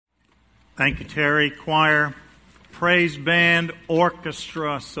Thank you, Terry. Choir, praise band,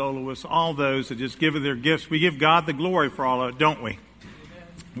 orchestra, soloists, all those that just give their gifts. We give God the glory for all of it, don't we? Amen.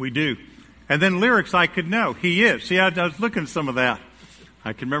 We do. And then lyrics I could know. He is. See, I was looking at some of that.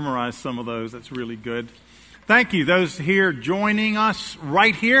 I can memorize some of those. That's really good. Thank you. Those here joining us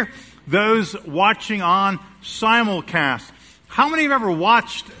right here. Those watching on simulcast. How many have ever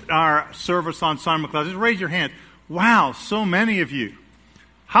watched our service on simulcast? Just raise your hand. Wow, so many of you.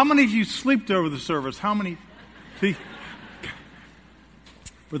 How many of you slept over the service? How many? See?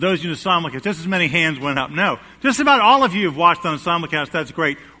 For those of you in the simulcast, just as many hands went up. No. Just about all of you have watched on the simulcast. That's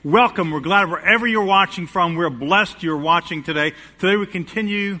great. Welcome. We're glad wherever you're watching from. We're blessed you're watching today. Today we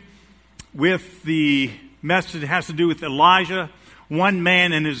continue with the message that has to do with Elijah, one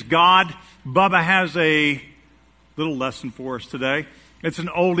man and his God. Bubba has a little lesson for us today. It's an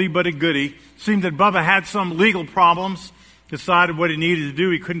oldie but a goodie. Seemed that Bubba had some legal problems. Decided what he needed to do.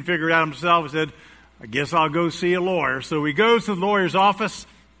 He couldn't figure it out himself. He said, I guess I'll go see a lawyer. So he goes to the lawyer's office,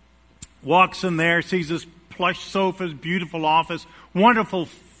 walks in there, sees this plush sofas, beautiful office, wonderful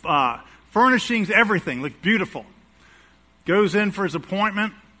furnishings, everything. Looks beautiful. Goes in for his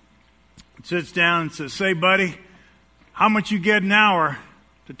appointment, sits down and says, say, buddy, how much you get an hour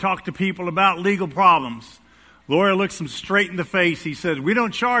to talk to people about legal problems? Lawyer looks him straight in the face. He says, we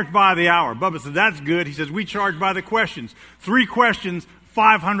don't charge by the hour. Bubba said, that's good. He says, we charge by the questions. 3 questions,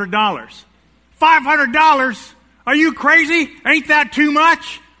 $500. $500? Are you crazy? Ain't that too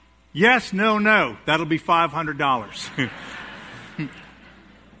much? Yes, no. That'll be $500.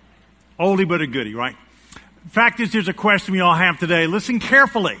 Oldie but a goodie, right? Fact is, there's a question we all have today. Listen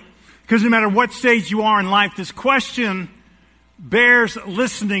carefully, because no matter what stage you are in life, this question bears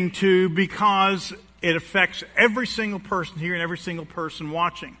listening to because it affects every single person here and every single person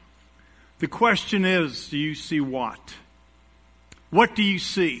watching. The question is, do you see what? What do you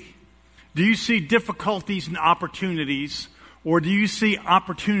see? Do you see difficulties and opportunities, or do you see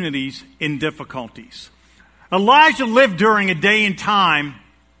opportunities in difficulties? Elijah lived during a day and time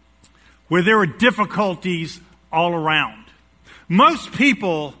where there were difficulties all around. Most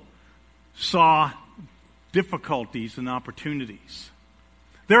people saw difficulties and opportunities.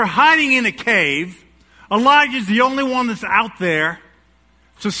 They're hiding in a cave. Elijah's the only one that's out there.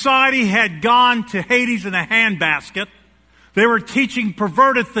 Society had gone to Hades in a handbasket. They were teaching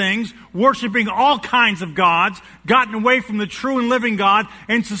perverted things, worshiping all kinds of gods, gotten away from the true and living God,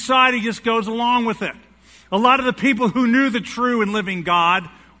 and society just goes along with it. A lot of the people who knew the true and living God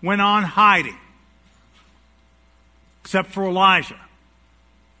went on hiding. Except for Elijah.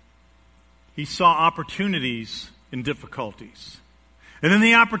 He saw opportunities in difficulties. And in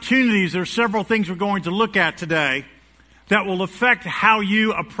the opportunities, there are several things we're going to look at today that will affect how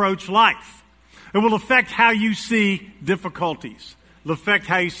you approach life. It will affect how you see difficulties. It will affect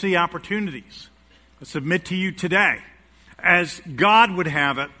how you see opportunities. I submit to you today, as God would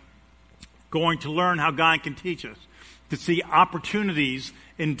have it, going to learn how God can teach us to see opportunities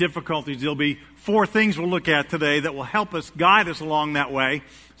in difficulties. There'll be 4 things we'll look at today that will help us, guide us along that way.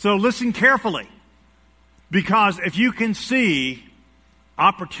 So listen carefully, because if you can see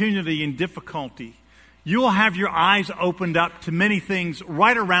opportunity and difficulty, you'll have your eyes opened up to many things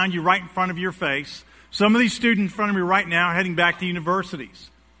right around you, right in front of your face. Some of these students in front of me right now are heading back to universities.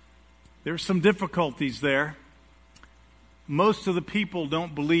 There's some difficulties there. Most of the people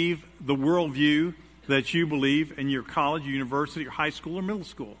don't believe the worldview that you believe in your college, university, or high school, or middle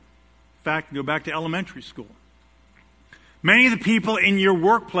school. In fact, go back to elementary school. Many of the people in your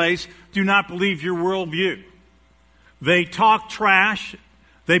workplace do not believe your worldview. They talk trash.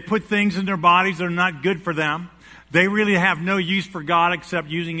 They put things in their bodies that are not good for them. They really have no use for God except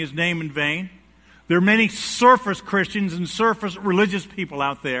using His name in vain. There are many surface Christians and surface religious people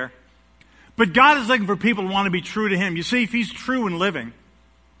out there. But God is looking for people who want to be true to Him. You see, if He's true in living,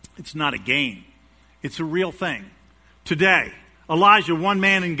 it's not a game. It's a real thing. Today, Elijah, one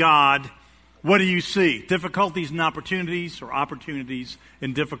man in God, what do you see? Difficulties and opportunities, or opportunities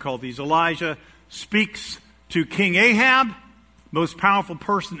and difficulties? Elijah speaks to King Ahab, most powerful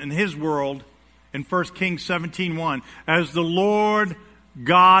person in his world, in 1 Kings 17:1. As the Lord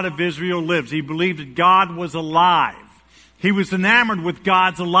God of Israel lives. He believed that God was alive. He was enamored with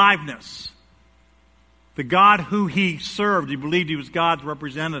God's aliveness. The God who he served, he believed he was God's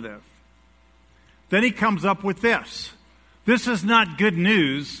representative. Then he comes up with this. This is not good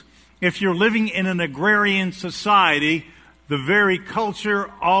news if you're living in an agrarian society. The very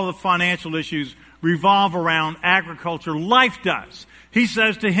culture, all the financial issues revolve around agriculture. Life does. He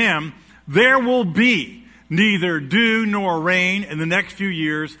says to him, there will be neither dew nor rain in the next few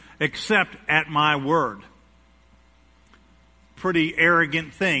years except at my word. pretty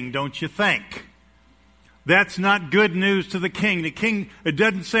arrogant thing, don't you think? That's not good news to the king. The king, it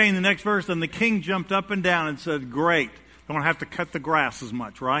doesn't say in the next verse, and the king jumped up and down and said, great, don't have to cut the grass as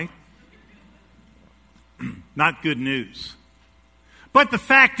much, right? Not good news. But the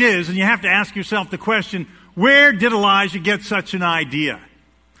fact is, and you have to ask yourself the question, where did Elijah get such an idea?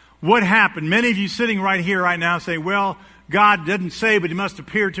 What happened? Many of you sitting right here right now say, well, God didn't say, but he must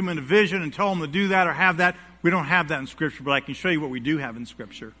appear to him in a vision and told him to do that or have that. We don't have that in Scripture, but I can show you what we do have in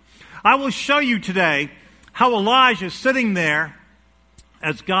Scripture. I will show you today how Elijah, sitting there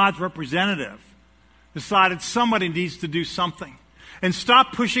as God's representative, decided somebody needs to do something. And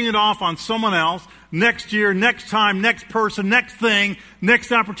stop pushing it off on someone else, next year, next time, next person, next thing,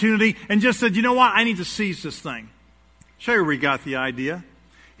 next opportunity, and just said, you know what, I need to seize this thing. Show you where he got the idea.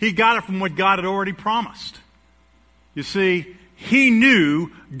 He got it from what God had already promised. You see, he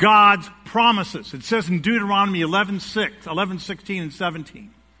knew God's promises. It says in Deuteronomy 11, 16, and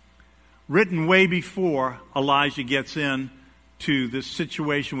 17. Written way before Elijah gets into this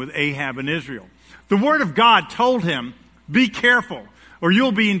situation with Ahab and Israel. The Word of God told him, be careful, or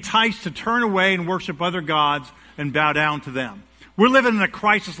you'll be enticed to turn away and worship other gods and bow down to them. We're living in a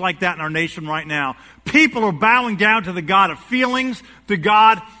crisis like that in our nation right now. People are bowing down to the God of feelings, the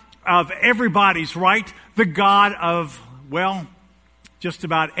God of everybody's right, the God of, well, just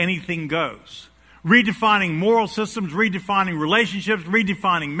about anything goes. Redefining moral systems, redefining relationships,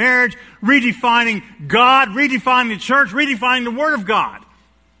 redefining marriage, redefining God, redefining the church, redefining the Word of God.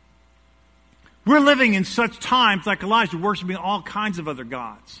 We're living in such times like Elijah, worshiping all kinds of other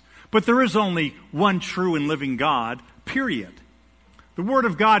gods. But there is only one true and living God, period. The Word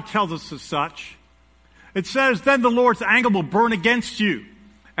of God tells us as such. It says, then the Lord's anger will burn against you,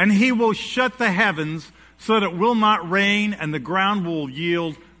 and he will shut the heavens so that it will not rain, and the ground will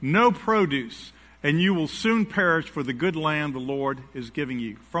yield no produce. And you will soon perish for the good land the Lord is giving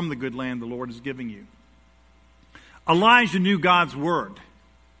you. From the good land the Lord is giving you. Elijah knew God's word.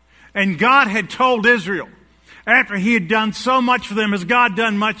 And God had told Israel, after he had done so much for them, has God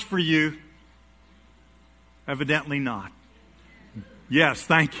done much for you? Evidently not. Yes,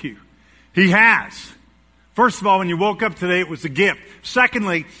 thank you. He has. First of all, when you woke up today, it was a gift.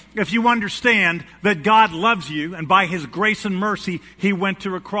 Secondly, if you understand that God loves you, and by his grace and mercy, he went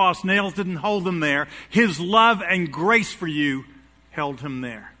to a cross. Nails didn't hold him there. His love and grace for you held him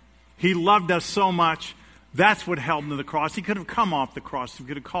there. He loved us so much, that's what held him to the cross. He could have come off the cross. He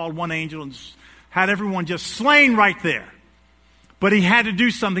could have called one angel and had everyone just slain right there. But he had to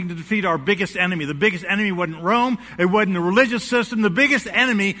do something to defeat our biggest enemy. The biggest enemy wasn't Rome. It wasn't the religious system. The biggest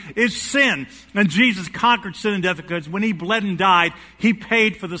enemy is sin. And Jesus conquered sin and death because when he bled and died, he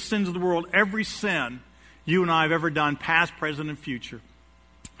paid for the sins of the world. Every sin you and I have ever done, past, present, and future.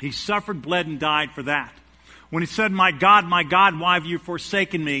 He suffered, bled, and died for that. When he said, my God, why have you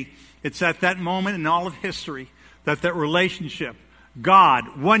forsaken me? It's at that moment in all of history that relationship,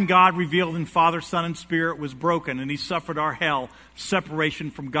 God, one God revealed in Father, Son, and Spirit, was broken, and he suffered our hell, separation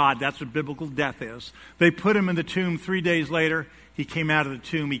from God. That's what biblical death is. They put him in the tomb. 3 days later, he came out of the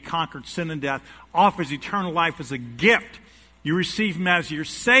tomb. He conquered sin and death, offers eternal life as a gift. You receive him as your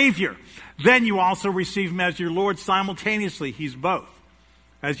Savior. Then you also receive him as your Lord simultaneously. He's both.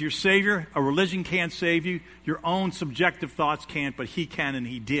 As your Savior, a religion can't save you. Your own subjective thoughts can't, but he can, and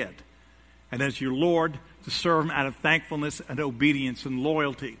he did. And as your Lord, to serve him out of thankfulness and obedience and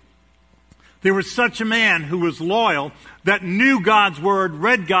loyalty. There was such a man who was loyal that knew God's word,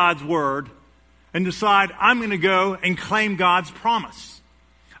 read God's word, and decided, I'm going to go and claim God's promise.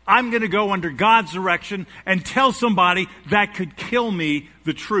 I'm going to go under God's direction and tell somebody that could kill me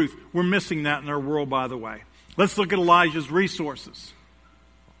the truth. We're missing that in our world, by the way. Let's look at Elijah's resources.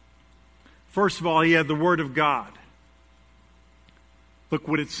 First of all, he had the Word of God. Look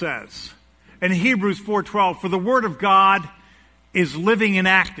what it says. In Hebrews 4:12, for the Word of God is living and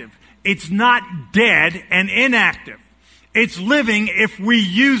active. It's not dead and inactive. It's living if we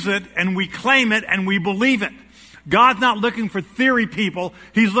use it and we claim it and we believe it. God's not looking for theory people.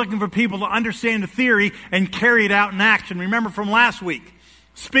 He's looking for people to understand the theory and carry it out in action. Remember from last week,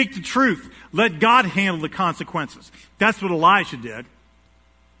 speak the truth. Let God handle the consequences. That's what Elijah did.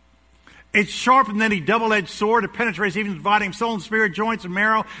 It's sharper than any double-edged sword. It penetrates even dividing soul and spirit, joints and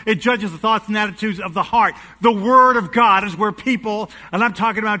marrow. It judges the thoughts and attitudes of the heart. The Word of God is where people, and I'm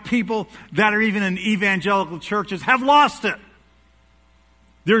talking about people that are even in evangelical churches, have lost it.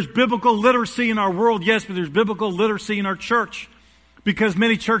 There's biblical literacy in our world, yes, but there's biblical literacy in our church because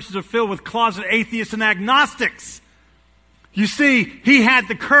many churches are filled with closet atheists and agnostics. You see, he had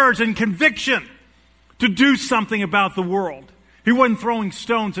the courage and conviction to do something about the world. He wasn't throwing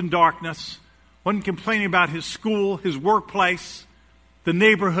stones in darkness. Wasn't complaining about his school, his workplace, the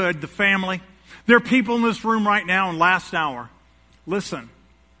neighborhood, the family. There are people in this room right now in last hour, listen,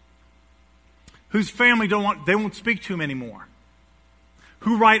 whose family they won't speak to him anymore,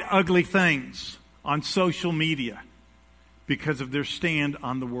 who write ugly things on social media because of their stand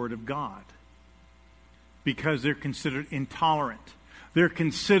on the Word of God, because they're considered intolerant. They're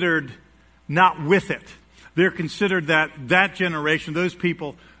considered not with it. They're considered that generation, those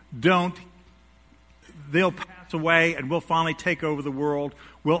people they'll pass away and we'll finally take over the world.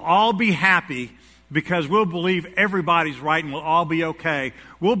 We'll all be happy because we'll believe everybody's right and we'll all be okay.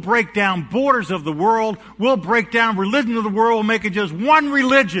 We'll break down borders of the world. We'll break down religion of the world. We'll make it just one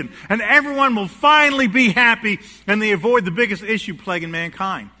religion and everyone will finally be happy and they avoid the biggest issue plaguing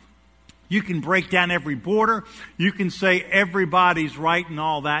mankind. You can break down every border. You can say everybody's right and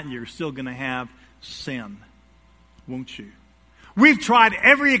all that and you're still going to have sin, won't you? We've tried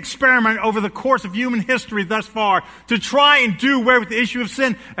every experiment over the course of human history thus far to try and do away with the issue of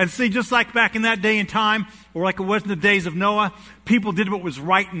sin. And see, just like back in that day and time, or like it was in the days of Noah, people did what was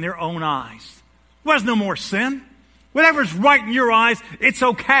right in their own eyes. There was no more sin. Whatever's right in your eyes, it's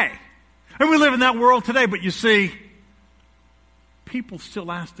okay. And we live in that world today, but you see, people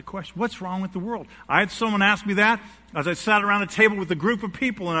still ask the question, what's wrong with the world? I had someone ask me that as I sat around a table with a group of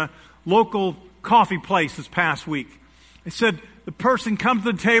people in a local coffee place this past week. They said, the person comes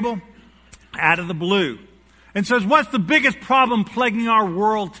to the table out of the blue and says, what's the biggest problem plaguing our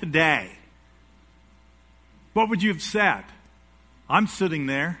world today? What would you have said? I'm sitting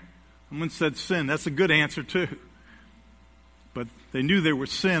there. Someone said sin. That's a good answer too. But they knew there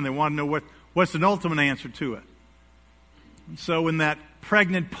was sin. They wanted to know what's an ultimate answer to it. And so in that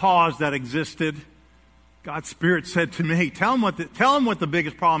pregnant pause that existed, God's Spirit said to me, tell them what the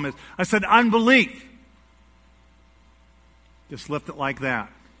biggest problem is. I said, unbelief. Just left it like that.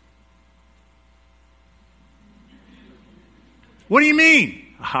 What do you mean?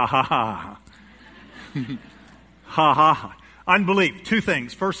 Ha ha ha. Ha ha ha. Unbelief. Two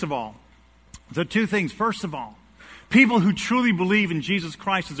things. First of all, people who truly believe in Jesus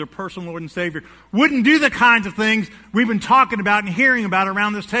Christ as their personal Lord and Savior wouldn't do the kinds of things we've been talking about and hearing about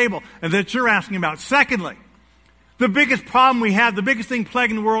around this table and that you're asking about. Secondly, the biggest problem we have, the biggest thing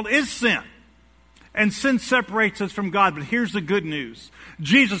plaguing the world is sin. And sin separates us from God. But here's the good news.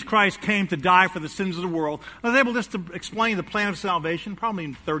 Jesus Christ came to die for the sins of the world. I was able just to explain the plan of salvation probably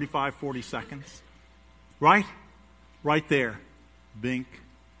in 35, 40 seconds. Right? Right there. Bink.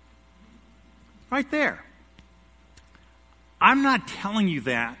 Right there. I'm not telling you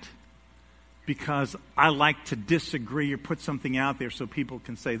that because I like to disagree or put something out there so people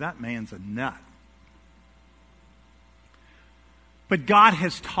can say, that man's a nut. But God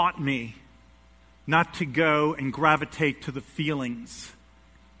has taught me not to go and gravitate to the feelings,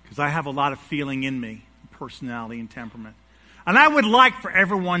 because I have a lot of feeling in me, personality and temperament. And I would like for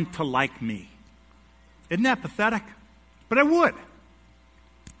everyone to like me. Isn't that pathetic? But I would.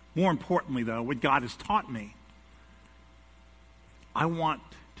 More importantly, though, what God has taught me, I want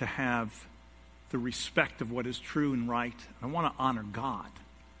to have the respect of what is true and right. I want to honor God.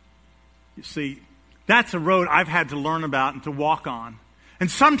 You see, that's a road I've had to learn about and to walk on. And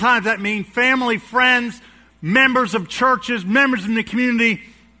sometimes that means family, friends, members of churches, members in the community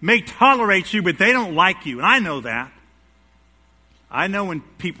may tolerate you, but they don't like you. And I know that. I know when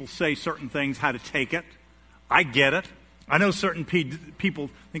people say certain things, how to take it. I get it. I know certain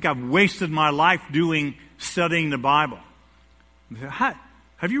people think I've wasted my life studying the Bible.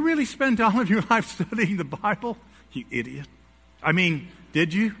 Have you really spent all of your life studying the Bible? You idiot. I mean,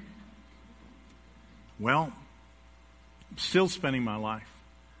 did you? Well, I'm still spending my life.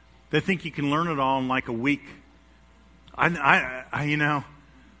 They think you can learn it all in like a week. I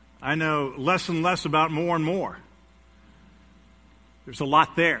know less and less about more and more. There's a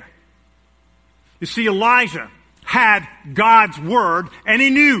lot there. You see, Elijah had God's Word, and he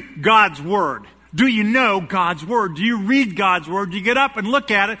knew God's Word. Do you know God's Word? Do you read God's Word? Do you get up and look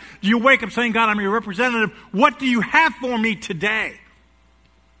at it? Do you wake up saying, God, I'm your representative. What do you have for me today?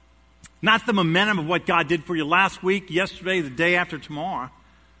 Not the momentum of what God did for you last week, yesterday, the day after tomorrow.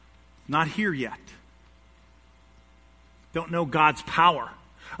 Not here yet. Don't know God's power.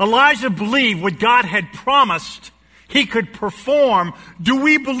 Elijah believed what God had promised he could perform. Do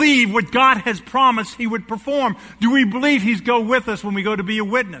we believe what God has promised he would perform? Do we believe he's go with us when we go to be a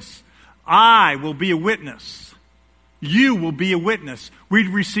witness? I will be a witness. You will be a witness. We'd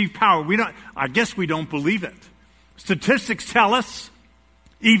receive power. I guess we don't believe it. Statistics tell us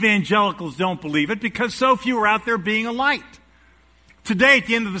evangelicals don't believe it because so few are out there being a light. Today, at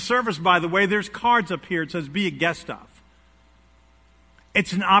the end of the service, by the way, there's cards up here. It says, be a guest of.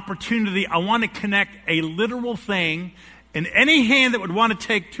 It's an opportunity. I want to connect a literal thing in any hand that would want to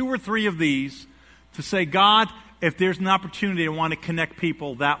take 2 or 3 of these to say, God, if there's an opportunity, I want to connect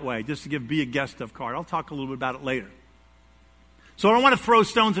people that way, just to give Be a Guest of card. I'll talk a little bit about it later. So I don't want to throw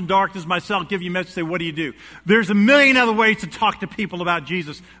stones in darkness myself, give you a message, say, what do you do? There's a million other ways to talk to people about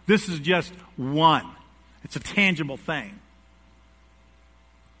Jesus. This is just one. It's a tangible thing.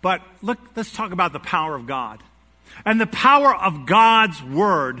 But look, let's talk about the power of God. And the power of God's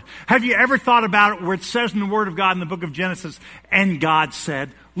Word. Have you ever thought about it where it says in the Word of God in the book of Genesis, and God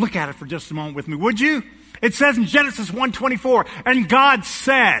said, look at it for just a moment with me, would you? It says in Genesis 1:24, and God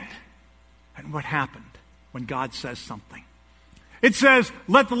said. And what happened when God says something? It says,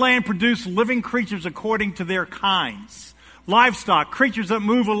 let the land produce living creatures according to their kinds. Livestock, creatures that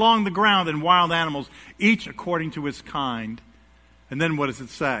move along the ground, and wild animals, each according to his kind. And then what does it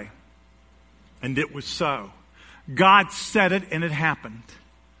say? And it was so. God said it, and it happened.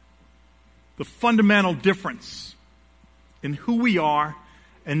 The fundamental difference in who we are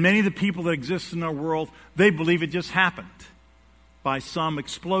and many of the people that exist in our world, they believe it just happened by some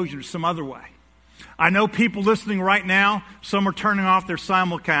explosion or some other way. I know people listening right now, some are turning off their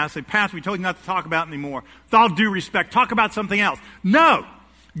simulcast. Say, Pastor, we told you not to talk about it anymore. With all due respect, talk about something else. No.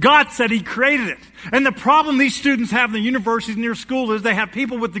 God said He created it. And the problem these students have in the universities and their schools is they have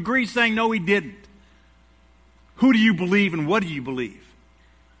people with degrees saying, no, He didn't. Who do you believe and what do you believe?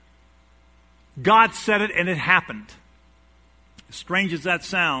 God said it and it happened. As strange as that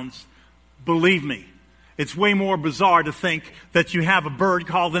sounds, believe me, it's way more bizarre to think that you have a bird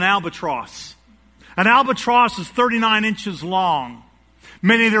called an albatross. An albatross is 39 inches long.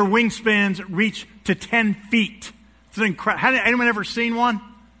 Many of their wingspans reach to 10 feet. It's an incredible. Has anyone ever seen one?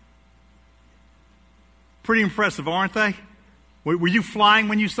 Pretty impressive, aren't they? Were you flying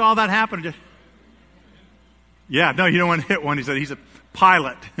when you saw that happen? Yeah, no, you don't want to hit one. He said he's a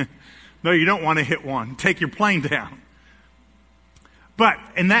pilot. No, you don't want to hit one. Take your plane down. But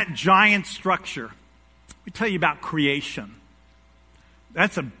in that giant structure, let me tell you about creation.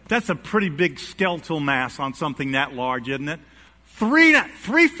 That's a pretty big skeletal mass on something that large, isn't it?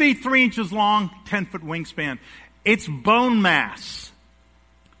 3 feet 3 inches long, 10-foot wingspan. It's bone mass.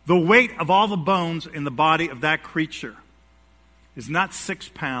 The weight of all the bones in the body of that creature is not 6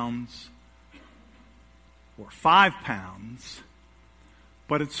 pounds or 5 pounds,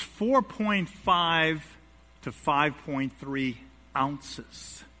 but it's 4.5 to 5.3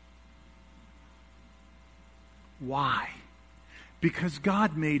 ounces. Why? Because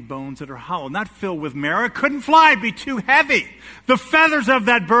God made bones that are hollow, not filled with marrow. It couldn't fly, it'd be too heavy. The feathers of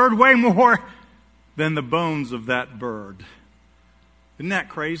that bird weigh more than the bones of that bird. Isn't that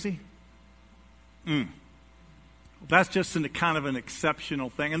crazy? That's just kind of an exceptional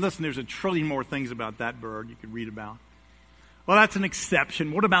thing. And listen, there's a trillion more things about that bird you could read about. Well, that's an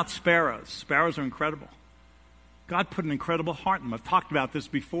exception. What about sparrows? Sparrows are incredible. God put an incredible heart in them. I've talked about this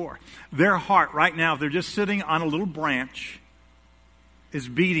before. Their heart right now, if they're just sitting on a little branch, is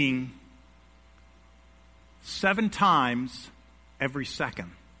beating 7 times every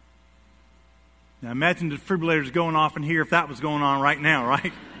second. Now imagine the defibrillators going off in here if that was going on right now,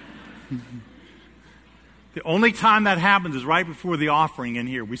 right? The only time that happens is right before the offering in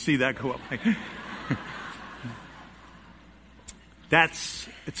here. We see that go up.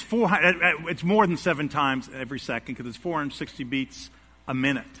 It's more than 7 times every second because it's 460 beats a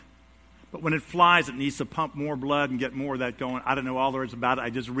minute. But when it flies, it needs to pump more blood and get more of that going. I don't know all there is about it. I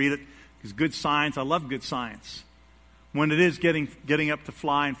just read it. It's good science. I love good science. When it is getting up to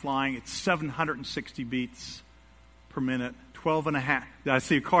flying, it's 760 beats per minute. 12 and a half. I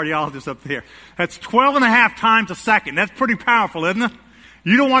see a cardiologist up there. That's 12 and a half times a second. That's pretty powerful, isn't it?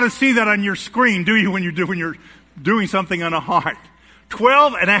 You don't want to see that on your screen, do you, when you're doing something on a heart?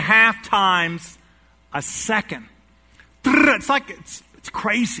 12 and a half times a second. It's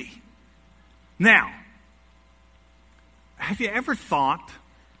crazy. Now, have you ever thought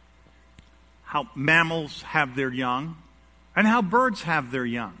how mammals have their young and how birds have their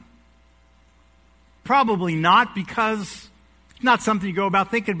young? Probably not, because it's not something you go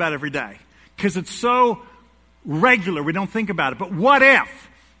about thinking about every day. Because it's so regular, we don't think about it. But what if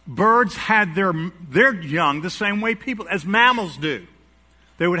birds had their young the same way people, as mammals do?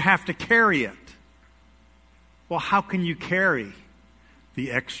 They would have to carry it. Well, how can you carry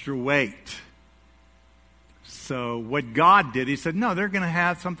the extra weight? So what God did, He said, no, they're going to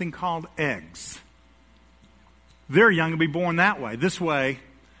have something called eggs. Their young will be born that way. This way,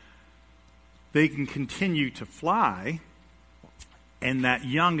 they can continue to fly, and that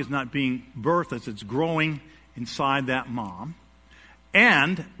young is not being birthed as it's growing inside that mom.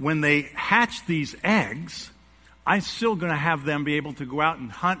 And when they hatch these eggs, I'm still going to have them be able to go out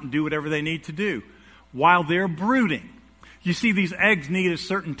and hunt and do whatever they need to do while they're brooding. You see, these eggs need a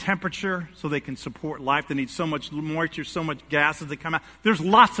certain temperature so they can support life. They need so much moisture, so much gas as they come out. There's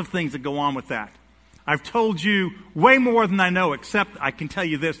lots of things that go on with that. I've told you way more than I know, except I can tell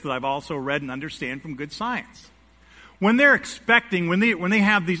you this, that I've also read and understand from good science. When they're expecting, when they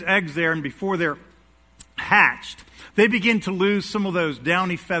have these eggs there and before they're hatched, they begin to lose some of those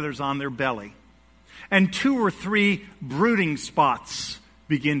downy feathers on their belly. And 2 or 3 brooding spots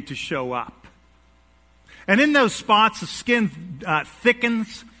begin to show up. And in those spots, the skin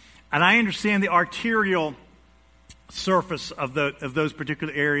thickens, and I understand the arterial surface of those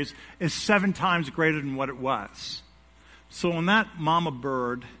particular areas is 7 times greater than what it was. So when that mama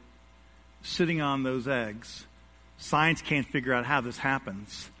bird sitting on those eggs, science can't figure out how this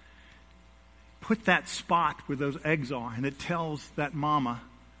happens. Put that spot where those eggs are, and it tells that mama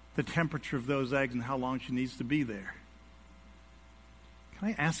the temperature of those eggs and how long she needs to be there. Can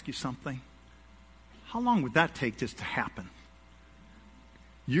I ask you something? How long would that take just to happen?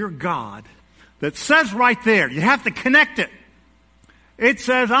 Your God that says right there, you have to connect it. It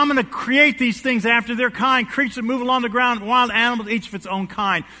says, I'm going to create these things after their kind, creatures that move along the ground, wild animals, each of its own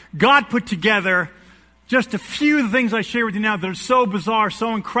kind. God put together just a few of the things I share with you now that are so bizarre,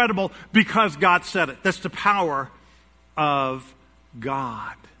 so incredible, because God said it. That's the power of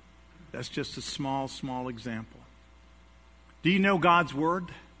God. That's just a small, small example. Do you know God's Word?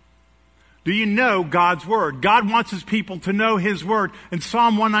 Do you know God's Word? God wants His people to know His Word. In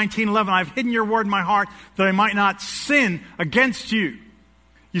Psalm 119:11, I've hidden your Word in my heart that I might not sin against you.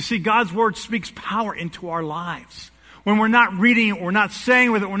 You see, God's Word speaks power into our lives. When we're not reading it, we're not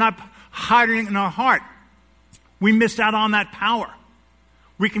saying with it, we're not hiding it in our heart, we miss out on that power.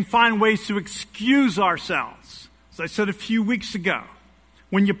 We can find ways to excuse ourselves. As I said a few weeks ago,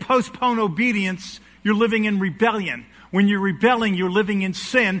 when you postpone obedience, you're living in rebellion. When you're rebelling, you're living in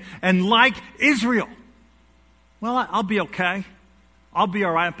sin. And like Israel, well, I'll be okay. I'll be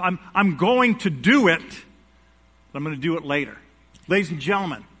all right. I'm going to do it, but I'm going to do it later. Ladies and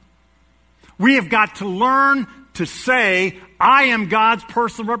gentlemen, we have got to learn to say, I am God's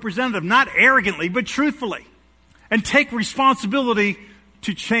personal representative, not arrogantly, but truthfully, and take responsibility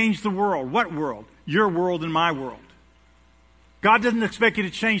to change the world. What world? Your world and my world. God doesn't expect you to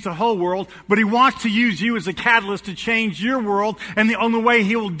change the whole world, but He wants to use you as a catalyst to change your world. And the only way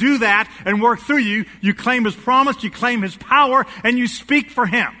He will do that and work through you, you claim His promise, you claim His power, and you speak for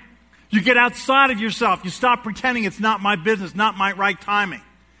Him. You get outside of yourself. You stop pretending it's not my business, not my right timing.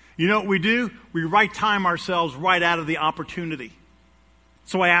 You know what we do? We right time ourselves right out of the opportunity.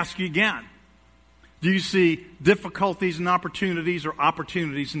 So I ask you again, do you see difficulties and opportunities or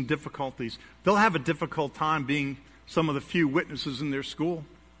opportunities and difficulties? They'll have a difficult time being some of the few witnesses in their school.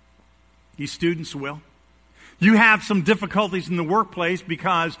 These students will. You have some difficulties in the workplace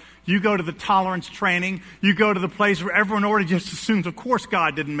because you go to the tolerance training. You go to the place where everyone already just assumes, of course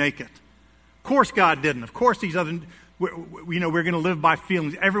God didn't make it. Of course God didn't. Of course these other, we're going to live by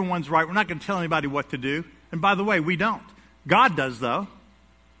feelings. Everyone's right. We're not going to tell anybody what to do. And by the way, we don't. God does, though.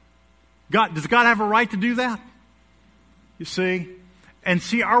 Does God have a right to do that? You see? And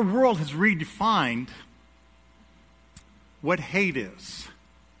see, our world has redefined what hate is.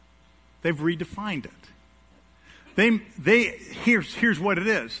 They've redefined it. Here's what it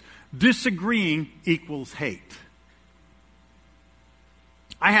is. Disagreeing equals hate.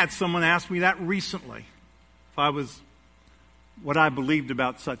 I had someone ask me that recently. If I was, what I believed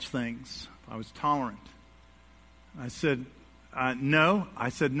about such things. If I was tolerant. I said, no. I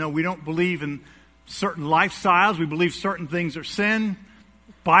said, no, we don't believe in certain lifestyles. We believe certain things are sin.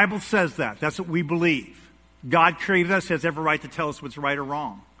 The Bible says that. That's what we believe. God created us, has every right to tell us what's right or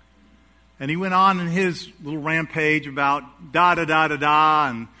wrong. And he went on in his little rampage about da-da-da-da-da,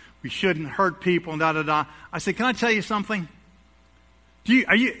 and we shouldn't hurt people, and da-da-da. I said, can I tell you something?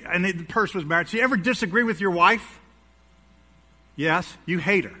 And the person was married. Do you ever disagree with your wife? Yes, you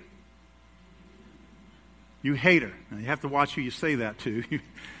hate her. You hate her. Now, you have to watch who you say that to.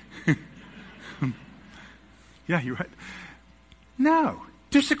 Yeah, you're right. No,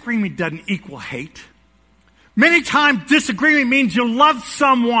 disagreement doesn't equal hate. Many times disagreement means you love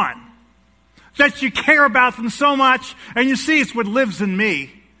someone, that you care about them so much, and you see it's what lives in me.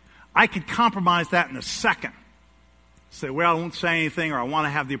 I could compromise that in a second. Say, well, I won't say anything, or I want to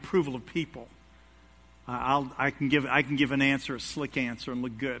have the approval of people. I can give an answer, a slick answer, and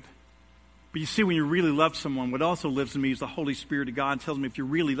look good. But you see, when you really love someone, what also lives in me is the Holy Spirit of God. Tells me if you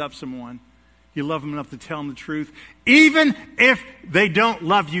really love someone, you love them enough to tell them the truth, even if they don't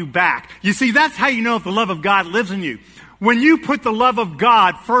love you back. You see, that's how you know if the love of God lives in you. When you put the love of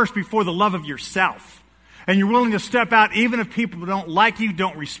God first before the love of yourself. and you're willing to step out even if people don't like you,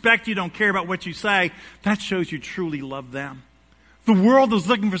 don't respect you, don't care about what you say, that shows you truly love them. The world is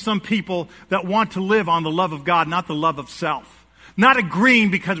looking for some people that want to live on the love of God, not the love of self. Not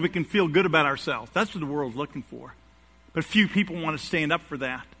agreeing because we can feel good about ourselves. That's what the world's looking for. But few people want to stand up for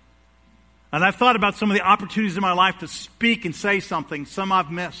that. And I've thought about some of the opportunities in my life to speak and say something, some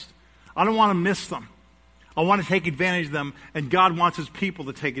I've missed. I don't want to miss them. I want to take advantage of them, and God wants His people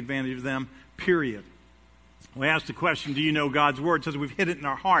to take advantage of them, period. We asked the question, do you know God's Word? It says we've hid it in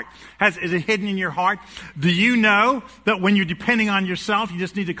our heart. Is it hidden in your heart? Do you know that when you're depending on yourself, you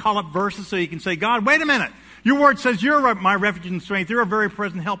just need to call up verses so you can say, God, wait a minute. Your Word says you're my refuge and strength. You're a very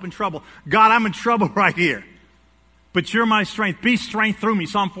present help in trouble. God, I'm in trouble right here. But you're my strength. Be strength through me.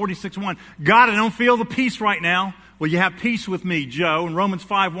 Psalm 46:1. God, I don't feel the peace right now. Well, you have peace with me, Joe. In Romans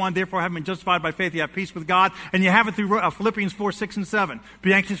 5:1, therefore, having been justified by faith, you have peace with God. And you have it through Philippians 4:6 and 7.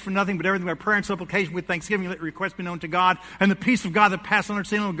 Be anxious for nothing, but everything by prayer and supplication with thanksgiving. Let your requests be known to God. And the peace of God that passes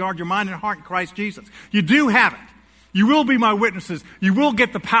understanding will guard your mind and heart in Christ Jesus. You do have it. You will be my witnesses. You will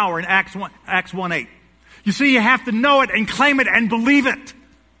get the power in Acts 1:8. You see, you have to know it and claim it and believe it.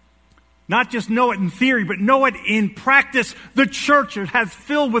 Not just know it in theory, but know it in practice. The church has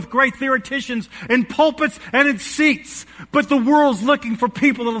filled with great theoreticians in pulpits and in seats. But the world's looking for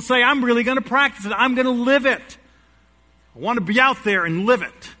people that will say, I'm really going to practice it. I'm going to live it. I want to be out there and live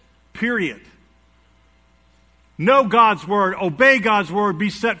it. Period. Know God's Word. Obey God's Word.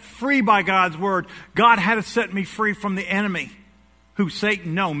 Be set free by God's Word. God had to set me free from the enemy. Who?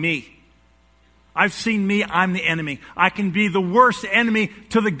 Satan? No, me. I've seen me, I'm the enemy. I can be the worst enemy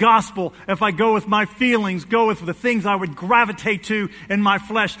to the gospel if I go with my feelings, go with the things I would gravitate to in my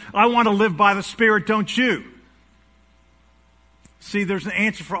flesh. I want to live by the Spirit, don't you? See, there's an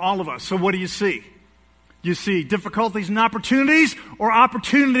answer for all of us. So what do you see? You see difficulties and opportunities, or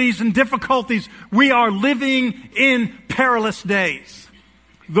opportunities and difficulties? We are living in perilous days.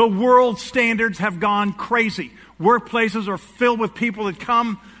 The world standards have gone crazy. Workplaces are filled with people that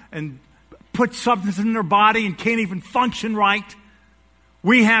come and put substance in their body and can't even function right.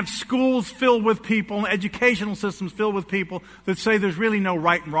 We have schools filled with people, educational systems filled with people that say there's really no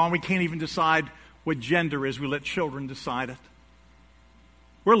right and wrong. We can't even decide what gender is. We let children decide it.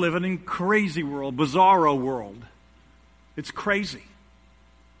 We're living in a crazy world, bizarro world. It's crazy.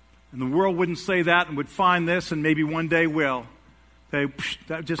 And the world wouldn't say that and would find this, and maybe one day will.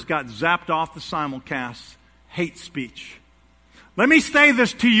 That just got zapped off the simulcast. Hate speech. Let me say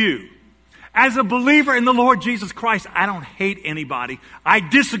this to you. As a believer in the Lord Jesus Christ, I don't hate anybody. I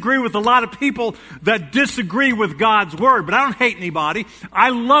disagree with a lot of people that disagree with God's Word, but I don't hate anybody. I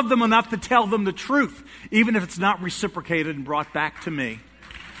love them enough to tell them the truth, even if it's not reciprocated and brought back to me.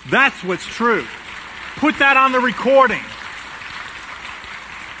 That's what's true. Put that on the recording.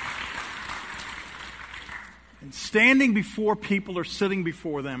 And standing before people or sitting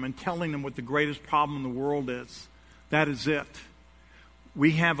before them and telling them what the greatest problem in the world is, that is it.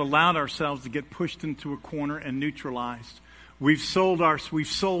 We have allowed ourselves to get pushed into a corner and neutralized. We've sold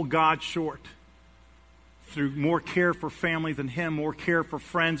God short through more care for family than Him, more care for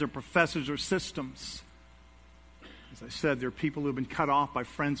friends or professors or systems. As I said, there are people who have been cut off by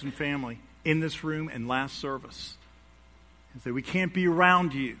friends and family in this room and last service. And say, we can't be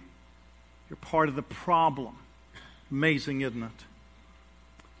around you. You're part of the problem. Amazing, isn't it?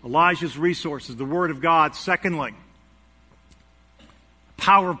 Elijah's resources, the Word of God. Secondly,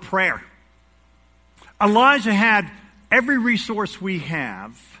 power of prayer. Elijah had every resource we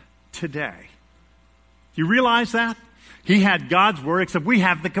have today. Do you realize that? He had God's Word, except we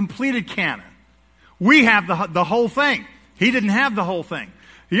have the completed canon. We have the whole thing. He didn't have the whole thing.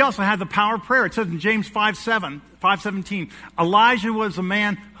 He also had the power of prayer. It says in James 5:17, Elijah was a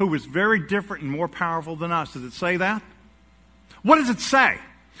man who was very different and more powerful than us. Does it say that? What does it say?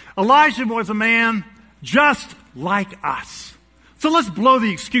 Elijah was a man just like us. So let's blow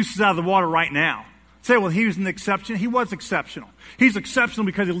the excuses out of the water right now. Say, well, he was an exception. He was exceptional. He's exceptional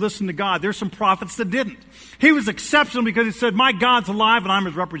because he listened to God. There's some prophets that didn't. He was exceptional because he said, my God's alive and I'm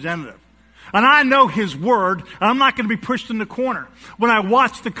His representative. And I know His Word, and I'm not going to be pushed in the corner. When I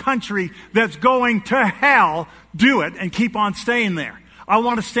watch the country that's going to hell do it and keep on staying there. I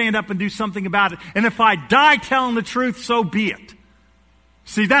want to stand up and do something about it. And if I die telling the truth, so be it.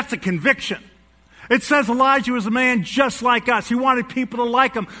 See, that's a conviction. It says Elijah was a man just like us. He wanted people to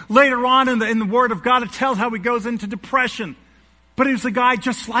like him. Later on in the Word of God, it tells how he goes into depression. But he was a guy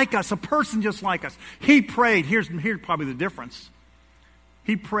just like us, a person just like us. He prayed. Here's probably the difference.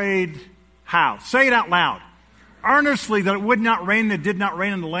 He prayed how? Say it out loud. Earnestly that it would not rain, and it did not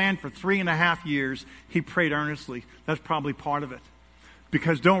rain in the land for 3.5 years. He prayed earnestly. That's probably part of it.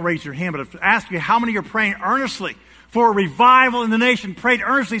 because don't raise your hand, but if I ask you how many are praying earnestly for a revival in the nation, prayed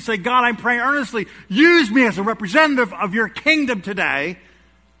earnestly, say, God, I'm praying earnestly. Use me as a representative of your kingdom today.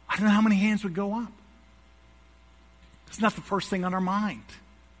 I don't know how many hands would go up. It's not the first thing on our mind.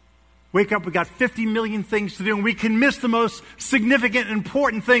 Wake up, we got 50 million things to do, and we can miss the most significant and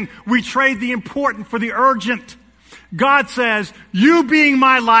important thing. We trade the important for the urgent. God says, you being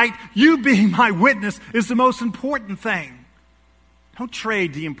my light, you being my witness is the most important thing. Don't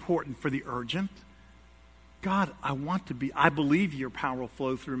trade the important for the urgent. God, I believe your power will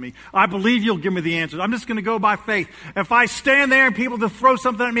flow through me. I believe you'll give me the answers. I'm just going to go by faith. If I stand there and people to throw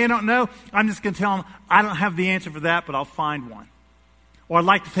something at me I don't know, I'm just going to tell them, I don't have the answer for that, but I'll find one. Or I'd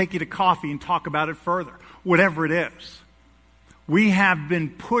like to take you to coffee and talk about it further. Whatever it is. We have been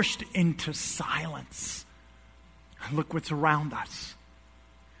pushed into silence. Look what's around us.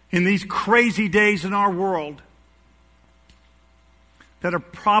 In these crazy days in our world that are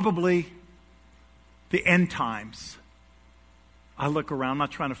probably the end times, I look around, I'm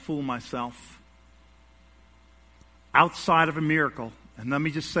not trying to fool myself. Outside of a miracle, and let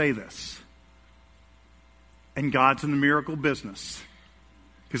me just say this, and God's in the miracle business,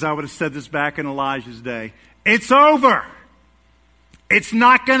 because I would have said this back in Elijah's day, it's over. It's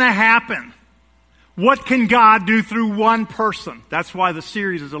not going to happen. What can God do through one person? That's why the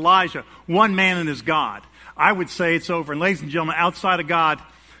series is Elijah, one man and his God. I would say it's over. And ladies and gentlemen, outside of God,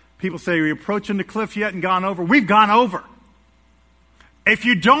 people say, are you approaching the cliff yet and gone over? We've gone over. If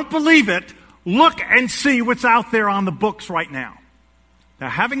you don't believe it, look and see what's out there on the books right now. Now,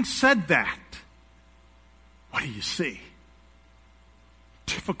 having said that, what do you see?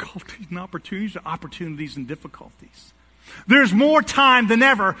 Difficulties and opportunities and difficulties. There's more time than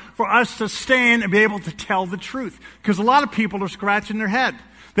ever for us to stand and be able to tell the truth. Because a lot of people are scratching their head.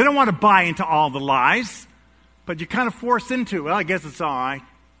 They don't want to buy into all the lies, but you're kind of forced into, well, I guess it's all right.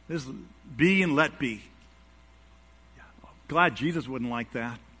 This be and let be. Glad Jesus wouldn't like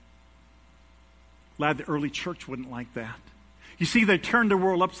that. Glad the early church wouldn't like that. You see, they turned the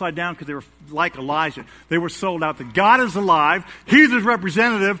world upside down because they were like Elijah. They were sold out that God is alive, He's His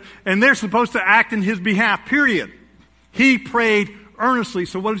representative, and they're supposed to act in His behalf, period. He prayed earnestly.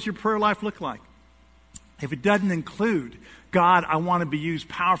 So what does your prayer life look like? If it doesn't include, God, I want to be used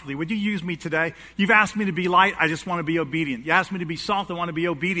powerfully. Would you use me today? You've asked me to be light. I just want to be obedient. You asked me to be salt. I want to be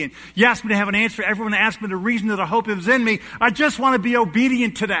obedient. You asked me to have an answer. Everyone asked me the reason that I hope is in me. I just want to be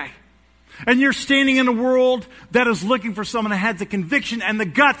obedient today. And you're standing in a world that is looking for someone that has the conviction and the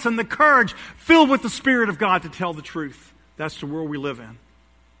guts and the courage filled with the Spirit of God to tell the truth. That's the world we live in.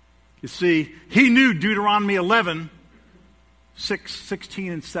 You see, he knew Deuteronomy 11,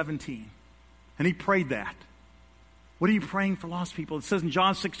 16 and 17. And he prayed that. What are you praying for lost people? It says in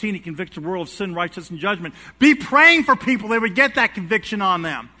John 16, he convicts the world of sin, righteousness, and judgment. Be praying for people. They would get that conviction on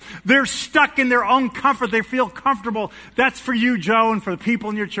them. They're stuck in their own comfort. They feel comfortable. That's for you, Joe, and for the people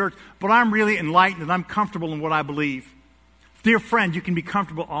in your church. But I'm really enlightened and I'm comfortable in what I believe. Dear friend, you can be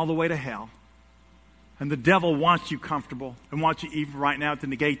comfortable all the way to hell. And the devil wants you comfortable and wants you even right now to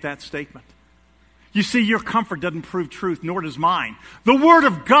negate that statement. You see, your comfort doesn't prove truth, nor does mine. The Word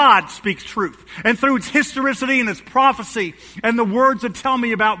of God speaks truth. And through its historicity and its prophecy and the words that tell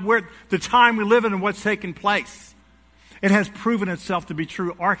me about where the time we live in and what's taken place, it has proven itself to be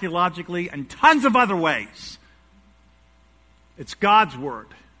true archaeologically and tons of other ways. It's God's Word.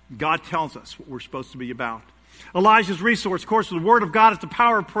 God tells us what we're supposed to be about. Elijah's resource, of course, the Word of God is the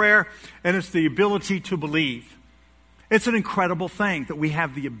power of prayer, and it's the ability to believe. It's an incredible thing that we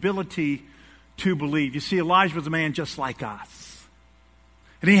have the ability to believe. You see, Elijah was a man just like us.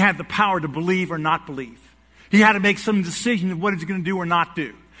 And he had the power to believe or not believe. He had to make some decision of what he's going to do or not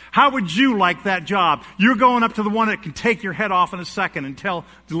do. How would you like that job? You're going up to the one that can take your head off in a second and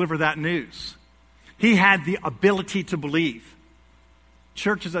deliver that news. He had the ability to believe.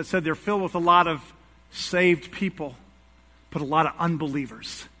 Churches, I said, they're filled with a lot of saved people, but a lot of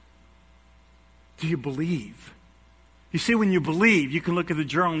unbelievers. Do you believe? You see, when you believe, you can look at the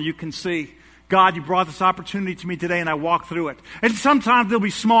journal and you can see, God, you brought this opportunity to me today and I walk through it. And sometimes they'll be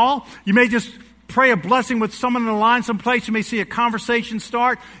small. You may just pray a blessing with someone in the line someplace. You may see a conversation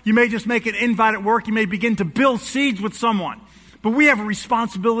start. You may just make an invite at work. You may begin to build seeds with someone. But we have a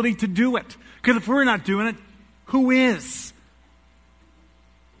responsibility to do it. Because if we're not doing it, who is?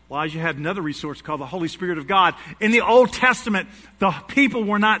 Elijah had another resource called the Holy Spirit of God. In the Old Testament, the people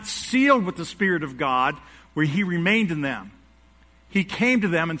were not sealed with the Spirit of God where He remained in them. He came to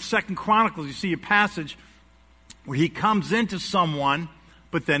them in 2 Chronicles. You see a passage where He comes into someone,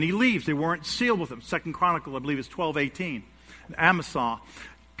 but then He leaves. They weren't sealed with Him. 2 Chronicles, I believe, is 12:18. And Amasa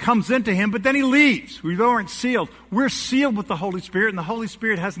comes into him, but then he leaves. We aren't sealed. We're sealed with the Holy Spirit, and the Holy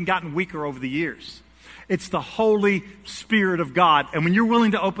Spirit hasn't gotten weaker over the years. It's the Holy Spirit of God. And when you're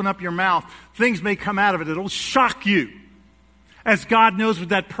willing to open up your mouth, things may come out of it. It'll shock you as God knows what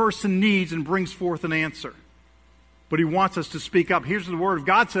that person needs and brings forth an answer. But he wants us to speak up. Here's what the Word of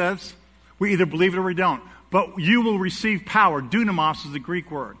God says. We either believe it or we don't. But you will receive power. Dunamos is the Greek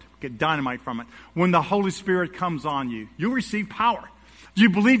word. Get dynamite from it. When the Holy Spirit comes on you, you'll receive power. Do you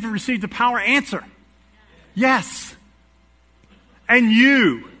believe you received the power? Answer. Yes. And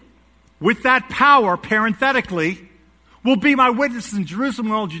you, with that power, parenthetically, will be my witnesses in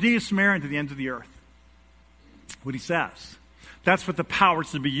Jerusalem, all Judea, Samaria, and to the ends of the earth. What he says. That's what the power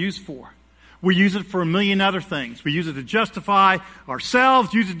is to be used for. We use it for a million other things. We use it to justify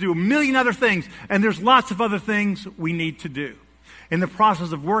ourselves, use it to do a million other things, and there's lots of other things we need to do. In the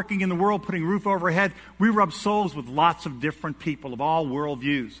process of working in the world, putting roof over our head, we rub souls with lots of different people of all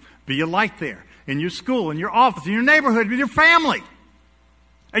worldviews. Be a light there, in your school, in your office, in your neighborhood, with your family.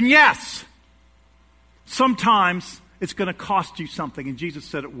 And yes, sometimes it's going to cost you something, and Jesus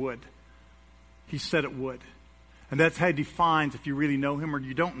said it would. He said it would. And that's how he defines if you really know him or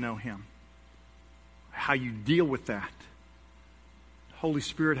you don't know him. How you deal with that. The Holy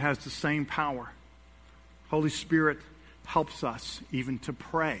Spirit has the same power. Holy Spirit helps us even to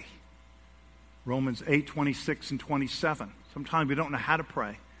pray. Romans 8:26 and 27. Sometimes we don't know how to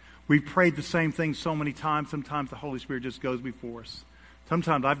pray. We've prayed the same thing so many times. Sometimes the Holy Spirit just goes before us.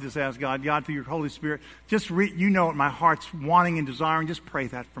 Sometimes I've just asked God, through your Holy Spirit, you know what my heart's wanting and desiring. Just pray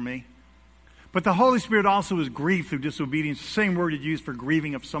that for me. But the Holy Spirit also is grieved through disobedience. The same word you used for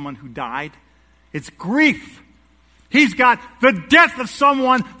grieving of someone who died. It's grief. He's got the death of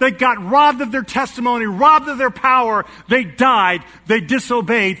someone that got robbed of their testimony, robbed of their power. They died. They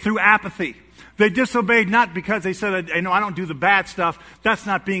disobeyed through apathy. They disobeyed not because they said, I don't do the bad stuff. That's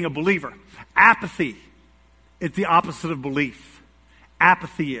not being a believer. Apathy is the opposite of belief.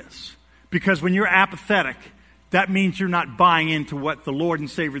 Apathy is. Because when you're apathetic, that means you're not buying into what the Lord and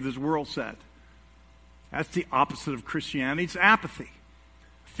Savior of this world said. That's the opposite of Christianity. It's apathy.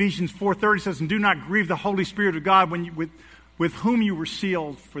 Ephesians 4:30 says, and do not grieve the Holy Spirit of God with whom you were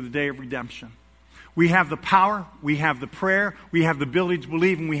sealed for the day of redemption. We have the power, we have the prayer, we have the ability to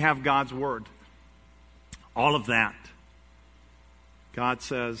believe, and we have God's Word. All of that. God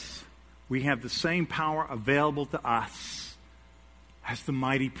says we have the same power available to us as the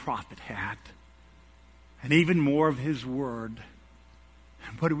mighty prophet had. And even more of his Word.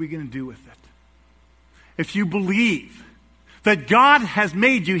 And what are we going to do with it? If you believe that God has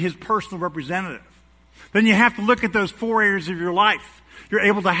made you his personal representative, then you have to look at those 4 areas of your life. You're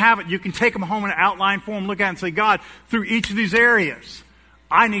able to have it. You can take them home in an outline form, look at it and say, God, through each of these areas,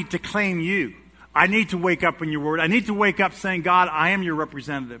 I need to claim you. I need to wake up in your word. I need to wake up saying, God, I am your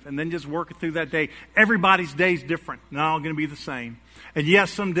representative. And then just work it through that day. Everybody's day is different. Not all going to be the same. And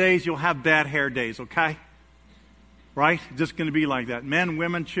yes, some days you'll have bad hair days, okay? Right? Just going to be like that. Men,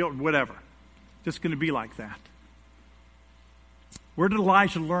 women, children, whatever. Just going to be like that. Where did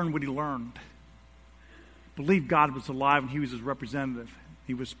Elijah learn what he learned? Believed God was alive and he was his representative.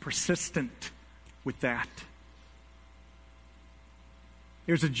 He was persistent with that.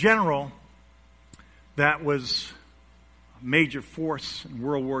 There's a general that was a major force in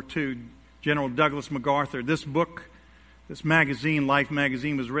World War II, General Douglas MacArthur. This book, this magazine, Life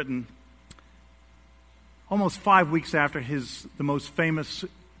magazine, was written almost 5 weeks after the most famous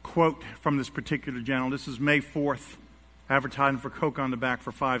quote from this particular general. This is May 4th, advertising for Coke on the back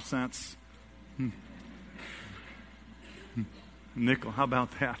for 5 cents. Nickel, how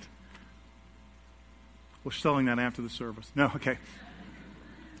about that? We're selling that after the service. No, okay.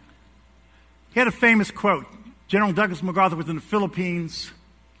 He had a famous quote. General Douglas MacArthur was in the Philippines.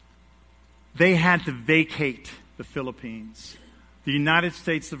 They had to vacate the Philippines. The United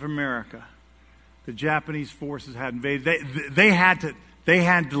States of America, the Japanese forces had invaded. They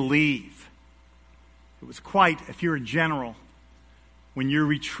had to leave. It was quite, if you're a general, when you're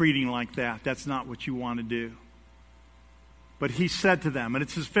retreating like that, that's not what you want to do. But he said to them, and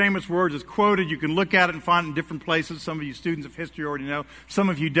it's his famous words, it's quoted, you can look at it and find it in different places. Some of you students of history already know, some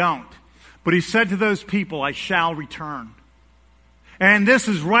of you don't. But he said to those people, I shall return. And this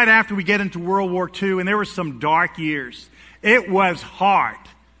is right after we get into World War II, and there were some dark years. It was hard.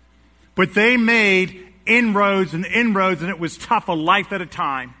 But they made inroads, and it was tough, a life at a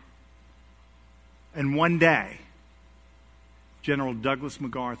time. And one day, General Douglas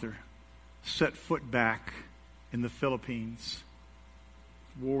MacArthur set foot back in the Philippines.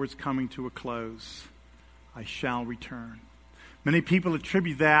 War was coming to a close. I shall return. Many people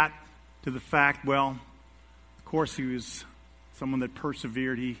attribute that to the fact, well, of course he was someone that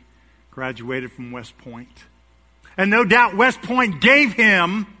persevered. He graduated from West Point. And no doubt West Point gave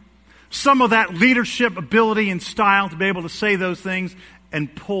him some of that leadership ability and style to be able to say those things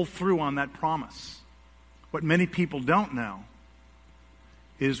and pull through on that promise. What many people don't know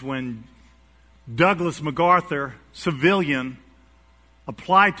is when Douglas MacArthur, civilian,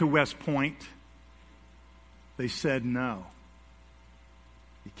 applied to West Point, they said, no,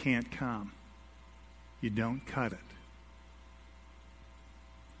 you can't come. You don't cut it.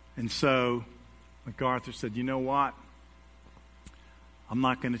 And so MacArthur said, you know what? I'm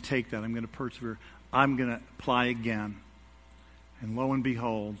not going to take that. I'm going to persevere. I'm going to apply again. And lo and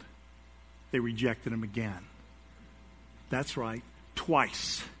behold, they rejected him again. That's right,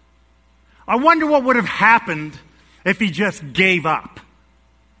 twice. I wonder what would have happened if he just gave up.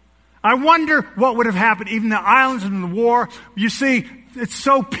 I wonder what would have happened, even the islands in the war. You see, it's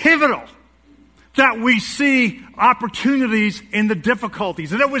so pivotal that we see opportunities in the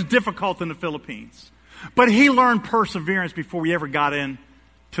difficulties. And it was difficult in the Philippines. But he learned perseverance before he ever got in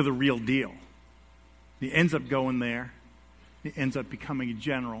to the real deal. He ends up going there. He ends up becoming a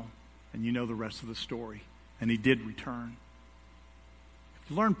general. And you know the rest of the story. And he did return.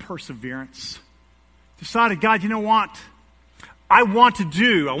 He learned perseverance. Decided, God, you know what? I want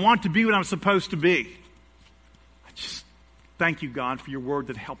to be what I'm supposed to be. I just thank you, God, for your word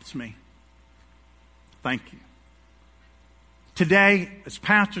that helps me. Thank you. Today, as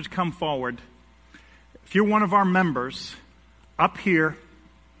pastors come forward, if you're one of our members, up here,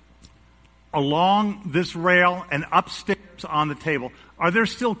 along this rail and upstairs on the table, are there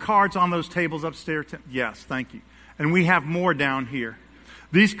still cards on those tables upstairs? Yes, thank you. And we have more down here.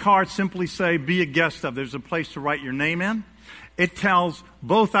 These cards simply say, be a guest of. There's a place to write your name in. It tells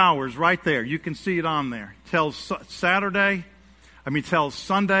both hours right there. You can see it on there. It tells it tells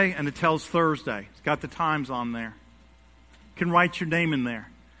Sunday, and it tells Thursday. It's got the times on there. You can write your name in there.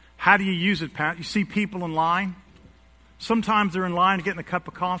 How do you use it, Pat? You see people in line. Sometimes they're in line getting a cup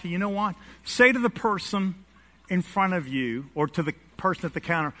of coffee. You know what? Say to the person in front of you or to the person at the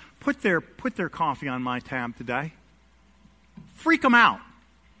counter, put their coffee on my tab today. Freak them out.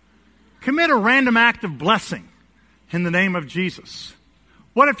 Commit a random act of blessing in the name of Jesus.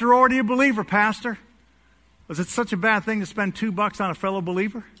 What if they're already a believer, Pastor? Was it such a bad thing to spend $2 on a fellow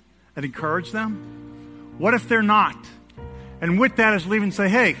believer and encourage them? What if they're not? And with that is leave and say,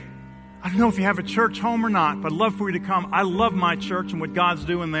 hey, I don't know if you have a church home or not, but I'd love for you to come. I love my church and what God's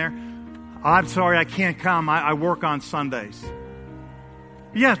doing there. I'm sorry, I can't come. I work on Sundays.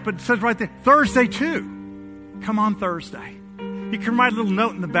 Yes, but it says right there, Thursday too. Come on Thursday. You can write a little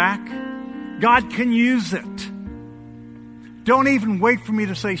note in the back. God can use it. Don't even wait for me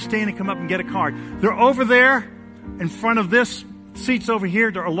to say stand and come up and get a card. They're over there in front of this, seats over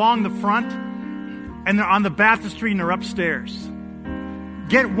here. They're along the front, and they're on the baptistry, and they're upstairs.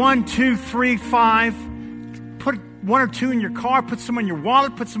 Get 1, 2, 3, 5. Put 1 or 2 in your car. Put some in your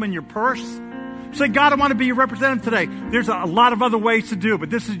wallet. Put some in your purse. Say, God, I want to be your representative today. There's a lot of other ways to do it,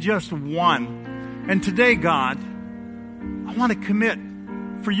 but this is just one. And today, God, I want to commit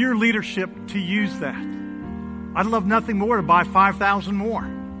for your leadership to use that. I'd love nothing more to buy 5,000 more.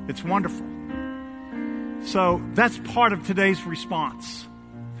 It's wonderful. So that's part of today's response.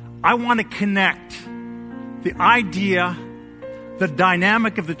 I want to connect the idea, the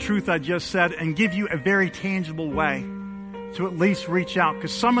dynamic of the truth I just said, and give you a very tangible way to at least reach out.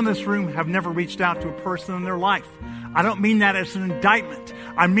 Because some in this room have never reached out to a person in their life. I don't mean that as an indictment.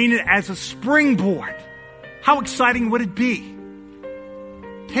 I mean it as a springboard. How exciting would it be?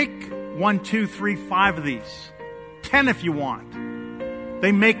 Take 1, 2, 3, 5 of these. 10 if you want.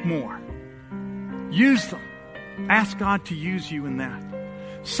 They make more. Use them. Ask God to use you in that.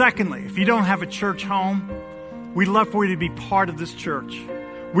 Secondly, if you don't have a church home, we'd love for you to be part of this church.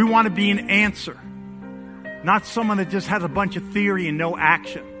 We want to be an answer, not someone that just has a bunch of theory and no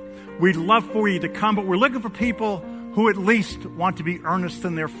action. We'd love for you to come, but we're looking for people who at least want to be earnest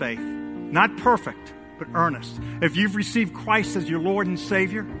in their faith. Not perfect, but earnest. If you've received Christ as your Lord and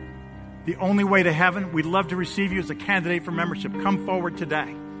Savior, the only way to heaven, we'd love to receive you as a candidate for membership. Come forward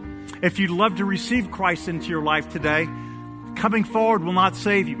today. If you'd love to receive Christ into your life today, coming forward will not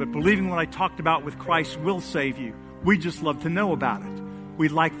save you, but believing what I talked about with Christ will save you. We just love to know about it.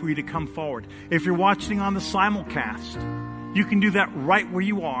 We'd like for you to come forward. If you're watching on the simulcast, you can do that right where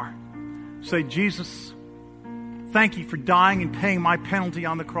you are. Say, Jesus, thank you for dying and paying my penalty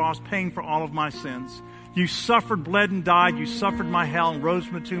on the cross, paying for all of my sins. You suffered, bled, and died. You suffered my hell and rose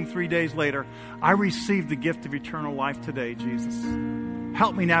from the tomb 3 days later. I received the gift of eternal life today, Jesus.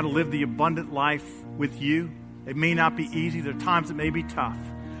 Help me now to live the abundant life with you. It may not be easy. There are times it may be tough.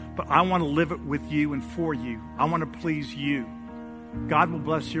 But I want to live it with you and for you. I want to please you. God will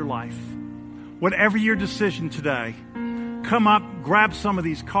bless your life. Whatever your decision today, come up, grab some of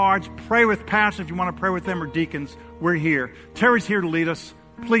these cards, pray with pastors if you want to pray with them, or deacons. We're here. Terry's here to lead us.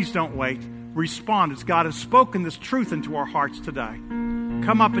 Please don't wait. Respond as God has spoken this truth into our hearts today.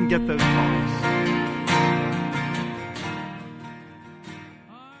 Come up and get those cards.